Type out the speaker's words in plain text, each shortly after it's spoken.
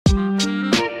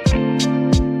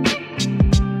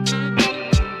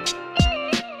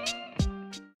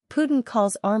Putin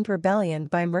calls armed rebellion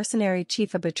by mercenary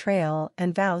chief a betrayal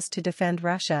and vows to defend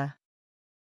Russia.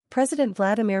 President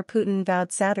Vladimir Putin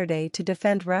vowed Saturday to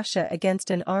defend Russia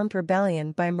against an armed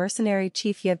rebellion by mercenary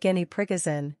chief Yevgeny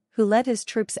Prigozhin, who led his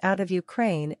troops out of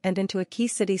Ukraine and into a key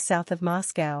city south of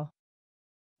Moscow.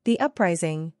 The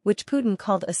uprising, which Putin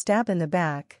called a stab in the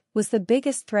back, was the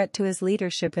biggest threat to his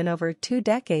leadership in over 2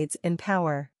 decades in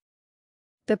power.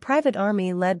 The private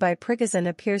army led by Prigozhin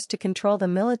appears to control the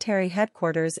military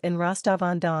headquarters in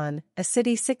Rostov-on-Don, a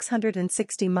city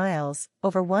 660 miles,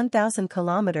 over 1,000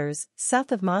 kilometers,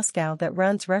 south of Moscow that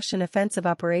runs Russian offensive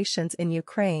operations in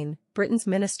Ukraine, Britain's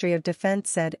Ministry of Defense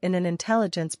said in an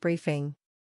intelligence briefing.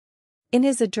 In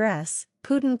his address,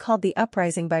 Putin called the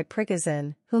uprising by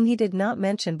Prigozhin, whom he did not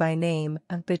mention by name,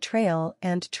 a betrayal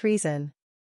and treason.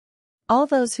 All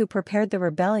those who prepared the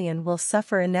rebellion will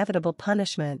suffer inevitable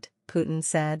punishment, Putin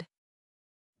said.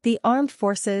 The armed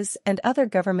forces and other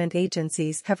government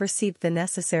agencies have received the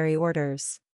necessary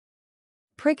orders.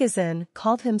 Prigozhin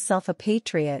called himself a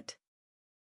patriot.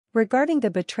 Regarding the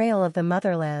betrayal of the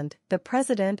motherland, the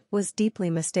president was deeply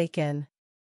mistaken.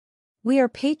 "We are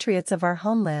patriots of our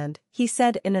homeland," he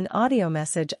said in an audio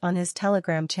message on his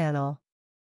Telegram channel.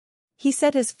 He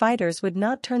said his fighters would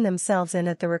not turn themselves in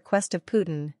at the request of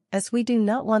Putin, as we do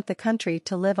not want the country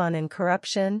to live on in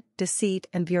corruption, deceit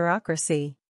and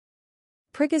bureaucracy.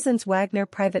 Prigozhin's Wagner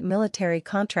private military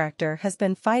contractor has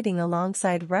been fighting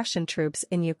alongside Russian troops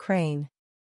in Ukraine.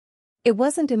 It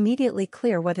wasn't immediately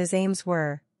clear what his aims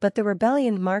were, but the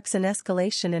rebellion marks an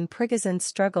escalation in Prigozhin's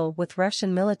struggle with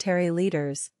Russian military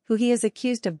leaders, who he is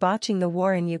accused of botching the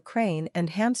war in Ukraine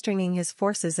and hamstringing his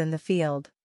forces in the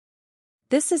field.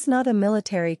 "This is not a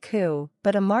military coup,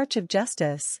 but a march of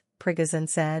justice," Prigozhin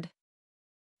said.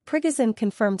 Prigozhin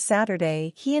confirmed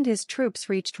Saturday he and his troops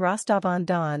reached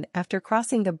Rostov-on-Don after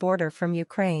crossing the border from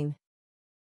Ukraine.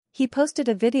 He posted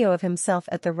a video of himself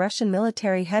at the Russian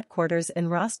military headquarters in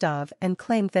Rostov and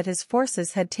claimed that his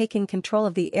forces had taken control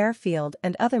of the airfield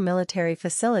and other military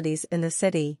facilities in the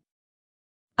city.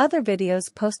 Other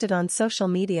videos posted on social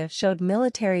media showed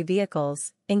military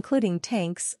vehicles, including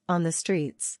tanks, on the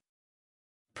streets.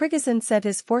 Prigozhin said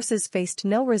his forces faced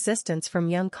no resistance from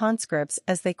young conscripts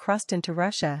as they crossed into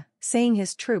Russia, saying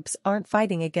his troops aren't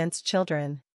fighting against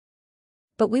children.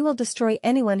 "But we will destroy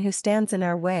anyone who stands in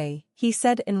our way," he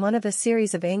said in one of a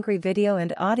series of angry video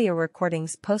and audio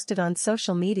recordings posted on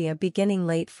social media beginning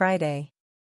late Friday.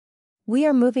 "We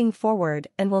are moving forward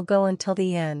and will go until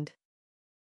the end."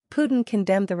 Putin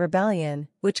condemned the rebellion,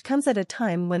 which comes at a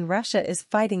time when Russia is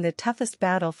fighting the toughest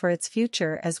battle for its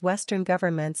future as Western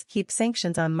governments heap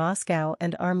sanctions on Moscow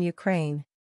and arm Ukraine.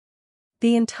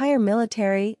 "The entire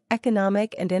military,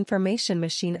 economic and information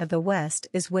machine of the West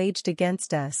is waged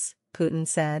against us," Putin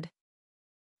said.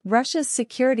 Russia's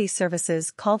security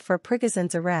services called for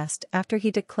Prigozhin's arrest after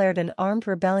he declared an armed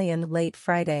rebellion late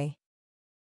Friday.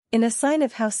 In a sign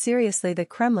of how seriously the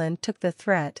Kremlin took the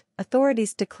threat,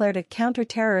 authorities declared a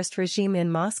counter-terrorist regime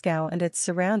in Moscow and its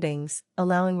surroundings,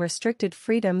 allowing restricted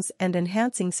freedoms and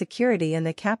enhancing security in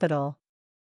the capital.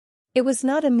 It was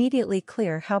not immediately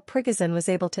clear how Prigozhin was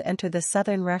able to enter the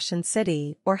southern Russian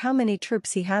city or how many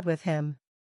troops he had with him.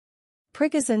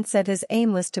 Prigozhin said his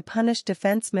aim was to punish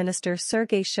Defense Minister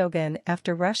Sergei Shogun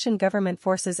after Russian government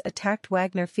forces attacked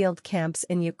Wagner field camps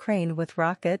in Ukraine with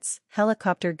rockets,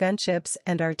 helicopter gunships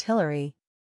and artillery.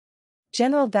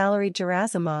 General Valery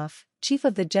Gerasimov, chief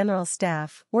of the General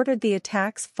Staff, ordered the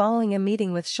attacks following a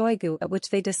meeting with Shoigu at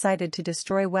which they decided to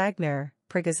destroy Wagner,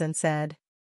 Prigozhin said.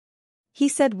 He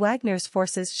said Wagner's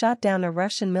forces shot down a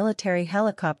Russian military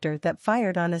helicopter that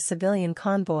fired on a civilian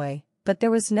convoy, but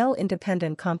there was no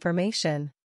independent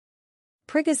confirmation.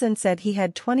 Prigozhin said he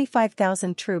had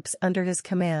 25,000 troops under his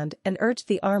command and urged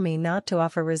the army not to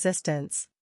offer resistance.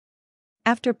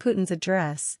 After Putin's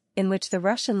address, in which the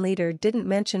Russian leader didn't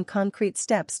mention concrete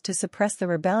steps to suppress the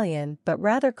rebellion but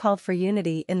rather called for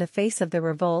unity in the face of the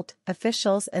revolt,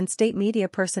 officials and state media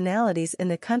personalities in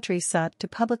the country sought to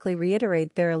publicly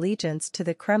reiterate their allegiance to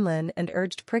the Kremlin and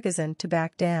urged Prigozhin to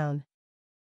back down.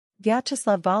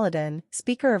 Vyacheslav Volodin,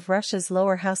 Speaker of Russia's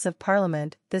lower house of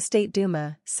parliament, the State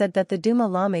Duma, said that the Duma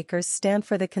lawmakers stand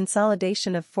for the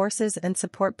consolidation of forces and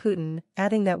support Putin,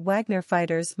 adding that Wagner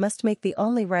fighters must make the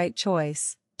only right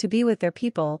choice, to be with their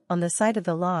people on the side of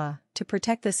the law, to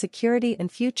protect the security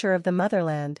and future of the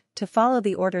motherland, to follow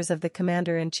the orders of the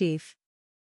commander-in-chief.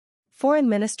 Foreign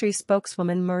Ministry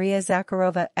spokeswoman Maria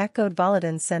Zakharova echoed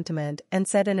Volodin's sentiment and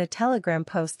said in a Telegram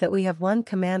post that we have one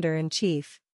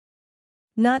commander-in-chief.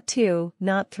 Not two,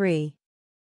 not three.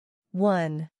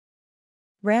 One.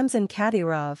 Ramzan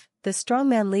Kadyrov, the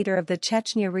strongman leader of the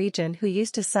Chechnya region who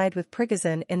used to side with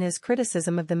Prigozhin in his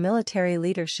criticism of the military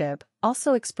leadership,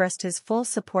 also expressed his full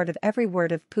support of every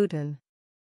word of Putin.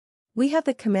 "We have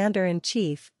the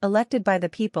commander-in-chief, elected by the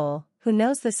people, who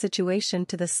knows the situation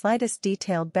to the slightest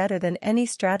detail better than any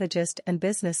strategist and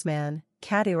businessman,"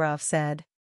 Kadyrov said.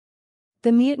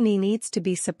 "The mutiny needs to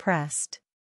be suppressed."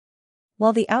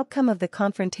 While the outcome of the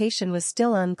confrontation was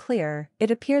still unclear,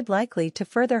 it appeared likely to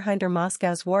further hinder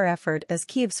Moscow's war effort as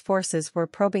Kyiv's forces were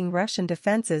probing Russian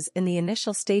defenses in the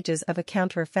initial stages of a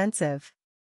counteroffensive.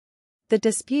 The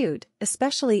dispute,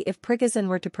 especially if Prigozhin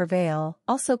were to prevail,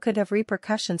 also could have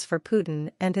repercussions for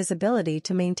Putin and his ability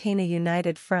to maintain a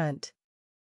united front.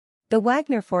 The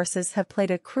Wagner forces have played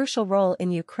a crucial role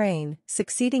in Ukraine,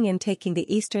 succeeding in taking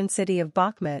the eastern city of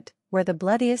Bakhmut, where the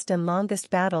bloodiest and longest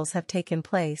battles have taken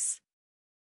place.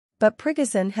 But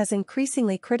Prigozhin has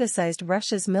increasingly criticized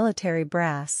Russia's military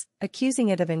brass, accusing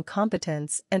it of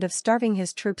incompetence and of starving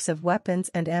his troops of weapons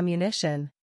and ammunition.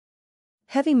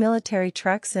 Heavy military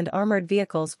trucks and armored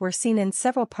vehicles were seen in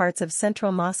several parts of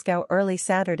central Moscow early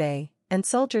Saturday, and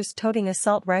soldiers toting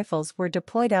assault rifles were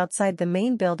deployed outside the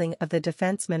main building of the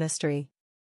Defense Ministry.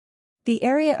 The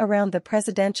area around the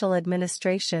presidential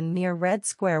administration near Red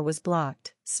Square was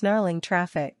blocked, snarling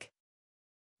traffic.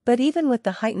 But even with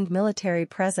the heightened military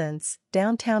presence,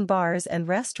 downtown bars and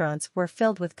restaurants were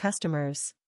filled with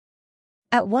customers.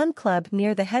 At one club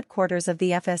near the headquarters of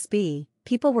the FSB,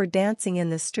 people were dancing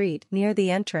in the street near the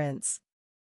entrance.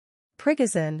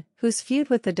 Prigozhin, whose feud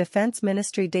with the defense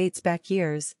ministry dates back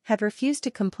years, had refused to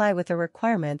comply with a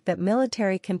requirement that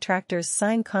military contractors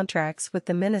sign contracts with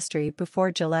the ministry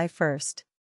before July 1.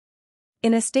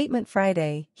 In a statement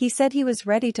Friday, he said he was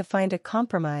ready to find a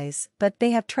compromise, but they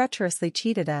have treacherously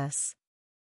cheated us.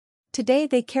 "Today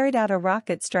they carried out a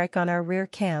rocket strike on our rear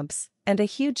camps, and a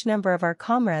huge number of our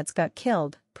comrades got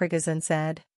killed," Prigozhin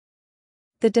said.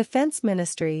 The defense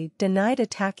ministry denied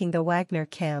attacking the Wagner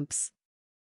camps.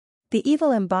 "The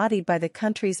evil embodied by the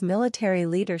country's military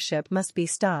leadership must be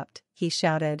stopped," he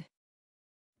shouted.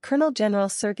 Colonel General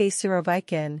Sergei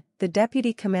Surovikin, the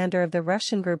deputy commander of the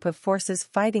Russian group of forces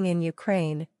fighting in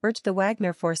Ukraine, urged the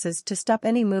Wagner forces to stop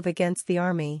any move against the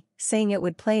army, saying it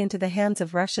would play into the hands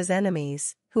of Russia's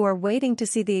enemies, who are waiting to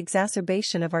see the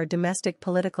exacerbation of our domestic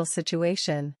political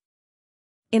situation.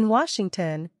 In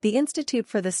Washington, the Institute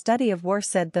for the Study of War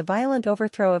said the violent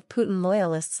overthrow of Putin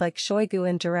loyalists like Shoigu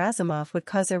and Gerasimov would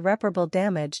cause irreparable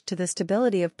damage to the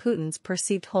stability of Putin's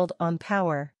perceived hold on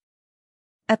power.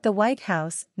 At the White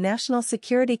House, National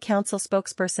Security Council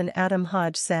spokesperson Adam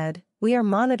Hodge said, "We are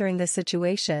monitoring the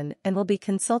situation and will be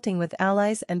consulting with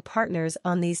allies and partners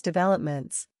on these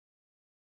developments."